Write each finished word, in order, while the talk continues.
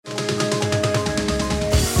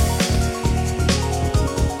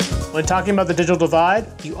When talking about the digital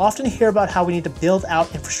divide, you often hear about how we need to build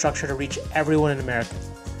out infrastructure to reach everyone in America.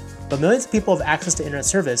 But millions of people have access to internet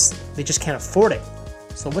service, they just can't afford it.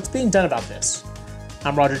 So what's being done about this?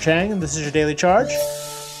 I'm Roger Chang, and this is your Daily Charge.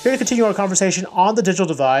 Here to continue our conversation on the digital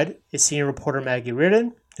divide is senior reporter Maggie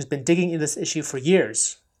Reardon, who's been digging into this issue for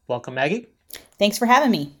years. Welcome, Maggie. Thanks for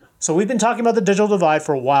having me. So we've been talking about the digital divide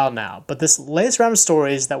for a while now, but this latest round of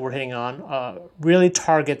stories that we're hitting on really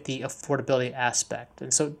target the affordability aspect.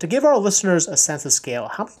 And so to give our listeners a sense of scale,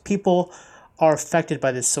 how many people are affected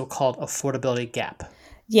by this so-called affordability gap?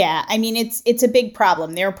 Yeah, I mean, it's a big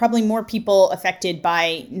problem. There are probably more people affected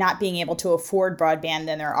by not being able to afford broadband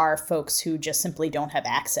than there are folks who just simply don't have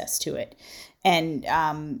access to it. And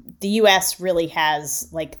the U.S. really has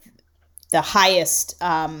like the highest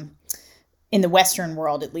in the Western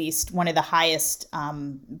world, at least, one of the highest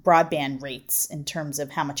broadband rates in terms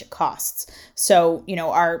of how much it costs. So, you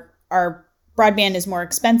know, our broadband is more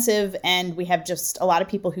expensive, and we have just a lot of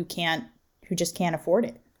people who just can't afford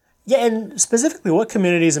it. Yeah, and specifically, what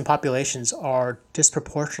communities and populations are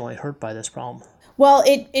disproportionately hurt by this problem? Well,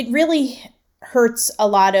 it really hurts a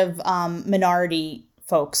lot of minority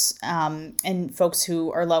folks and folks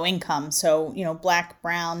who are low income. So, you know, Black,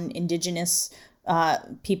 Brown, Indigenous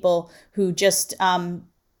people who just,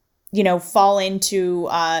 fall into,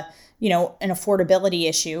 an affordability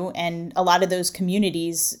issue. And a lot of those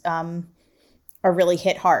communities are really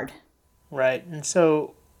hit hard. Right. And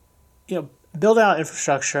so, build out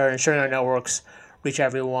infrastructure, ensuring our networks reach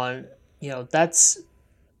everyone, that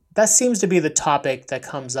seems to be the topic that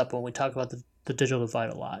comes up when we talk about the digital divide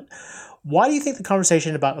a lot. Why do you think the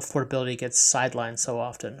conversation about affordability gets sidelined so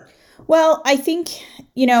often? Well, I think,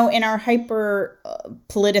 in our hyper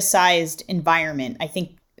politicized environment, I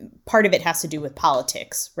think part of it has to do with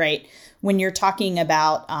politics, right? When you're talking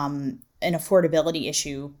about an affordability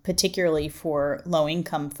issue, particularly for low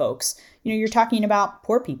income folks, you're talking about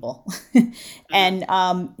poor people. And,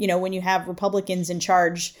 when you have Republicans in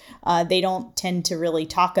charge, they don't tend to really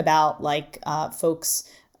talk about folks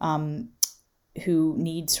who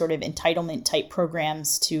need sort of entitlement type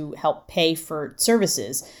programs to help pay for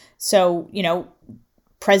services. So,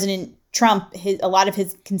 President Trump, a lot of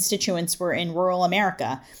his constituents were in rural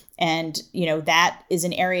America. And, that is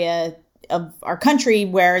an area of our country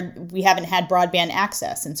where we haven't had broadband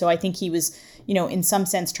access. And so I think he was, in some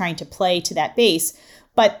sense trying to play to that base.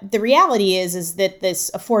 But the reality is that this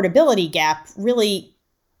affordability gap really,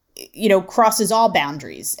 crosses all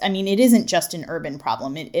boundaries. I mean, it isn't just an urban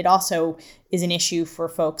problem. It also is an issue for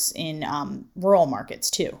folks in rural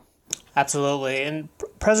markets too. Absolutely. And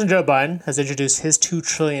President Joe Biden has introduced his $2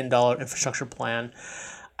 trillion infrastructure plan.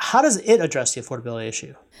 How does it address the affordability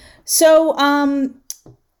issue? So,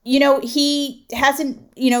 he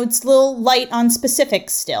hasn't, it's a little light on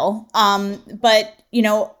specifics still. But,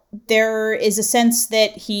 there is a sense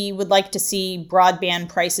that he would like to see broadband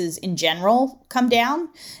prices in general come down.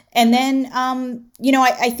 And then,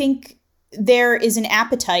 I think there is an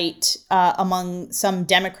appetite among some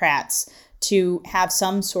Democrats to have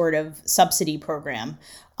some sort of subsidy program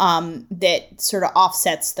that sort of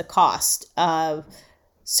offsets the cost.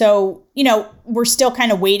 So, we're still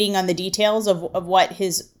kind of waiting on the details of what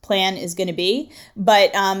his plan is going to be.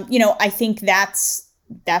 But, I think that's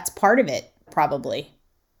part of it, probably.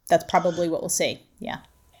 That's probably what we'll see. Yeah.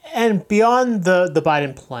 And beyond the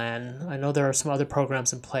Biden plan, I know there are some other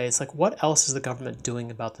programs in place. Like, what else is the government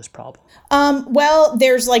doing about this problem? Well,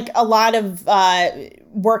 there's a lot of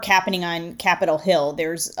work happening on Capitol Hill.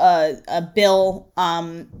 There's a bill,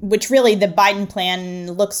 which really the Biden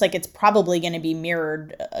plan looks like it's probably going to be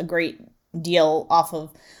mirrored a great deal off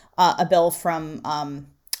of a bill from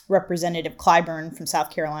Representative Clyburn from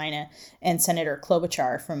South Carolina and Senator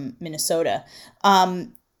Klobuchar from Minnesota.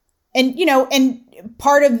 And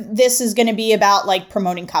part of this is going to be about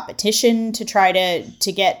promoting competition to try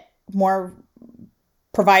to get more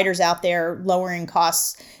providers out there, lowering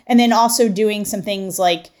costs, and then also doing some things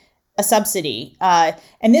like a subsidy.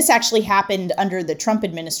 And this actually happened under the Trump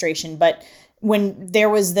administration. But when there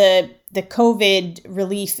was the COVID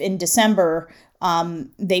relief in December,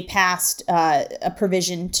 they passed a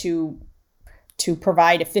provision to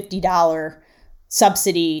provide a $50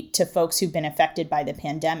 subsidy to folks who've been affected by the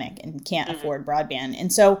pandemic and can't afford broadband.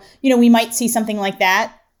 And so, we might see something like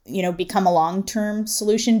that, become a long-term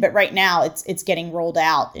solution. But right now it's getting rolled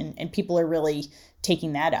out and people are really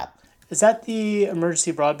taking that up. Is that the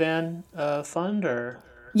Emergency Broadband Fund or?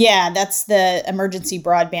 Yeah, that's the Emergency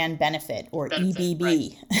Broadband Benefit or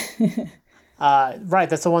EBB. Right. Right.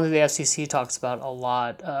 That's the one that the FCC talks about a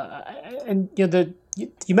lot. And,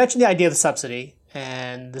 you mentioned the idea of the subsidy,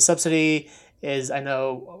 and the subsidy is, I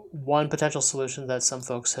know, one potential solution that some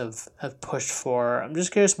folks have pushed for. I'm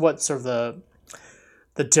just curious what sort of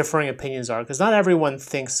the differing opinions are, because not everyone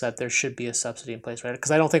thinks that there should be a subsidy in place, right?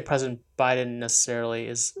 Because I don't think President Biden necessarily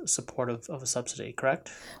is supportive of a subsidy,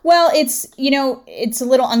 correct? Well, it's a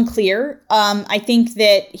little unclear. I think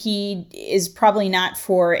that he is probably not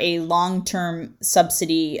for a long-term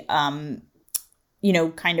subsidy, kind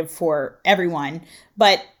of for everyone.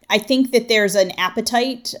 But I think that there's an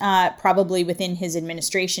appetite probably within his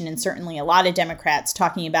administration, and certainly a lot of Democrats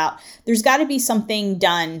talking about there's got to be something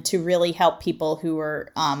done to really help people who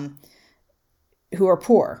are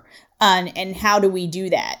poor. And how do we do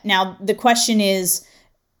that? Now, the question is,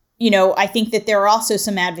 I think that there are also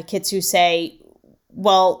some advocates who say,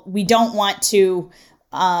 well, we don't want to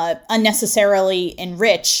unnecessarily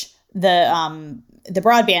enrich the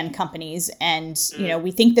broadband companies. And,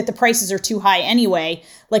 we think that the prices are too high anyway.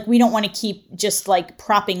 Like, we don't want to keep just like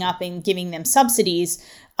propping up and giving them subsidies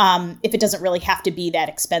if it doesn't really have to be that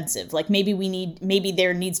expensive. Like, maybe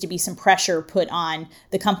there needs to be some pressure put on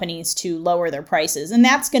the companies to lower their prices. And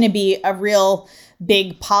that's going to be a real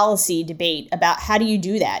big policy debate about how do you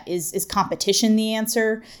do that? Is competition the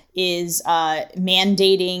answer? Is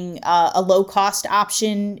mandating a low cost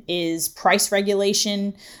option? Is price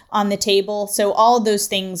regulation on the table? So all of those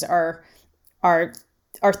things are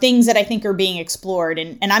things that I think are being explored,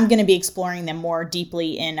 and I'm going to be exploring them more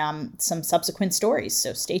deeply in some subsequent stories.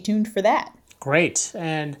 So stay tuned for that. Great.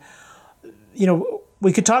 And,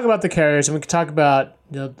 we could talk about the carriers and we could talk about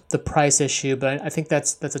the price issue, but I think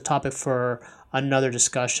that's a topic for another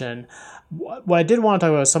discussion. What I did want to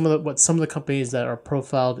talk about is what some of the companies that are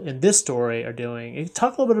profiled in this story are doing.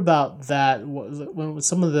 Talk a little bit about that.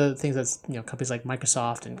 Some of the things that companies like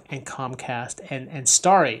Microsoft and Comcast and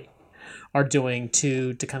Starry are doing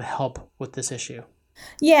to kind of help with this issue.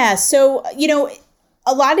 Yeah. So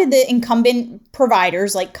a lot of the incumbent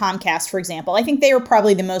providers like Comcast, for example, I think they are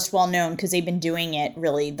probably the most well known because they've been doing it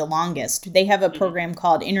really the longest. They have a program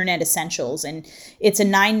called Internet Essentials, and it's a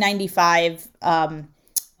 $9.95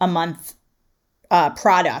 a month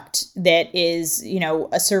product that is,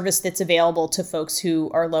 a service that's available to folks who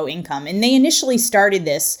are low income. And they initially started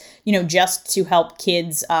this, just to help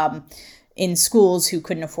kids in schools who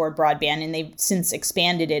couldn't afford broadband, and they've since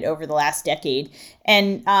expanded it over the last decade.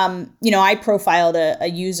 And, I profiled a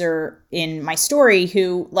user in my story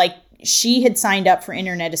who, she had signed up for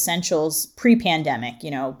Internet Essentials pre-pandemic,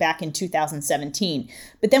 back in 2017.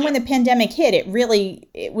 But then when the pandemic hit,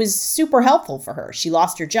 it was super helpful for her. She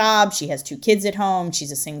lost her job. She has 2 kids at home.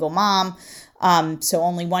 She's a single mom, so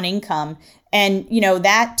only one income. And,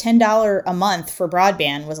 that $10 a month for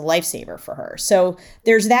broadband was a lifesaver for her. So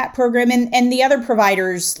there's that program. And the other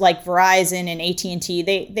providers like Verizon and AT&T,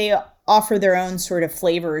 they offer their own sort of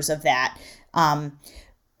flavors of that.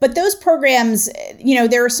 But those programs,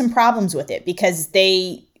 there are some problems with it because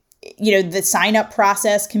the sign up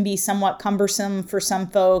process can be somewhat cumbersome for some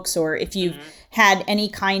folks, or if you've had any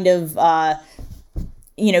kind of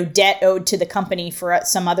debt owed to the company for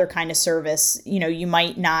some other kind of service, you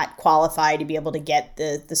might not qualify to be able to get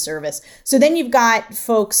the service. So then you've got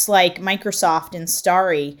folks like Microsoft and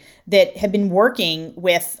Starry that have been working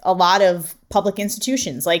with a lot of public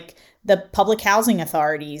institutions, like the public housing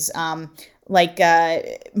authorities.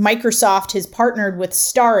 Microsoft has partnered with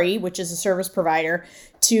Starry, which is a service provider,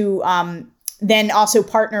 to then also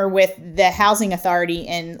partner with the housing authority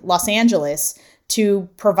in Los Angeles to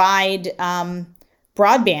provide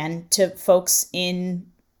broadband to folks in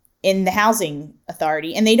the housing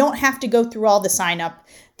authority. And they don't have to go through all the sign up.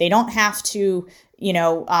 They don't have to,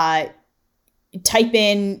 type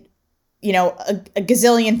in, a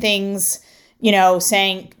gazillion things,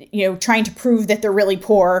 saying, trying to prove that they're really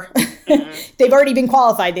poor. They've already been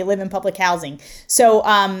qualified. They live in public housing. So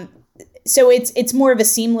it's more of a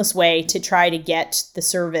seamless way to try to get the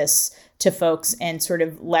service to folks and sort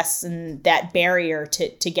of lessen that barrier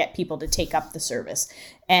to get people to take up the service.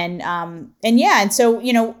 And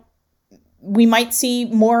so, we might see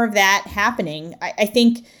more of that happening. I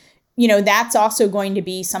think, that's also going to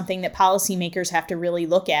be something that policymakers have to really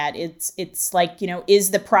look at. It's like,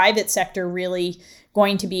 is the private sector really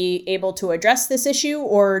going to be able to address this issue,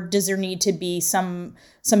 or does there need to be some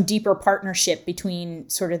deeper partnership between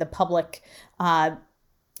sort of the public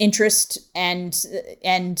interest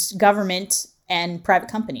and government and private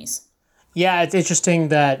companies? Yeah, it's interesting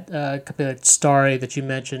that a company like Starry that you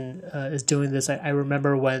mentioned is doing this. I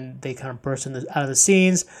remember when they kind of burst out of the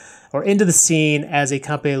scenes or into the scene as a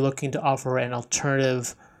company looking to offer an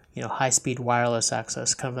alternative, high-speed wireless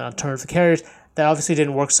access, kind of an alternative to carriers. That obviously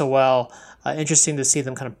didn't work so well. Interesting to see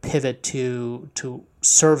them kind of pivot to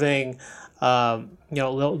serving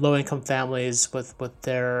low income families with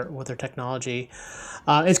their technology.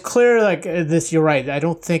 It's clear, like this. You're right. I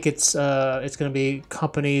don't think it's going to be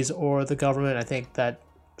companies or the government. I think that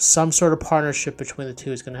some sort of partnership between the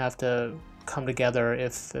two is going to have to come together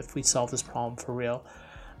if we solve this problem for real.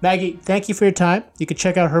 Maggie, thank you for your time. You can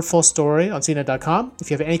check out her full story on CNET.com. If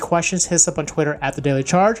you have any questions, hit us up on Twitter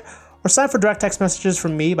 @TheDailyCharge, or sign up for direct text messages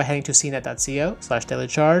from me by heading to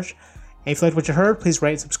cnet.co/dailycharge. And if you liked what you heard, please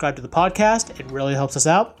rate and subscribe to the podcast. It really helps us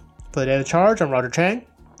out. For The Daily Charge, I'm Roger Chang.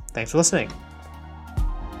 Thanks for listening.